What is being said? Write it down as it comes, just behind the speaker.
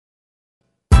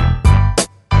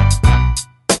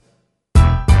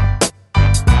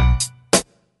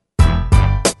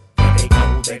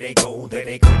There they go, there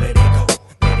they go, there they go.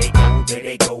 There they go, there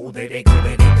they go, there they go,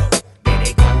 there they go. There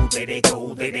they go, there they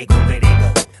go, there they go, there they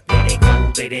go. There they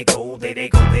go, there they go, there they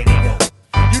go, there they go.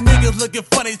 You niggas looking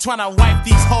funny tryna wipe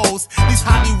these hoes. These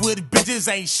Hollywood bitches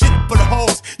ain't shit but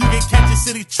hoes. You can catch a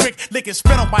silly trick, licking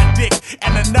spit on my dick.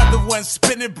 And another one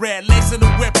spinning bread, lacing the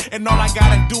whip. And all I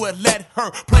gotta do is let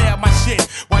her play out my shit.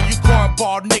 While you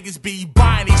cornball niggas be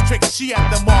buying these tricks. She at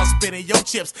the mall spinning your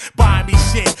chips, buying me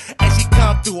shit. And she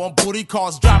come through on booty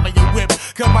calls, driving your whip.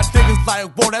 Cause my niggas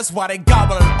like, whoa, that's why they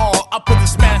gobble it all. I put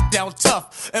this smash down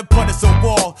tough and put it a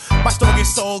wall. My story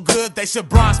is so good, they should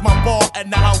bronze my ball. And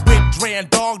now I'm with Dre and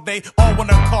Dog, they all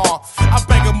wanna call. I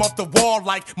bang them off the wall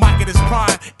like Mike at his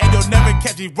prime. And you'll never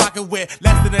catch me rockin' with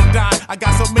less than a dime. I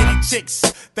got so many chicks,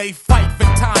 they fight for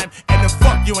time. And the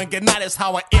fuck you and good night is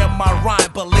how I end my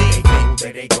rhyme, believe me.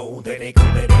 There they go, there they go,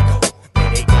 there they go.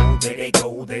 There they go, there they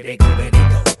go, there they go, there they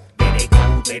go. There they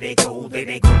go, there they go, there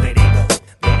they go, there they go.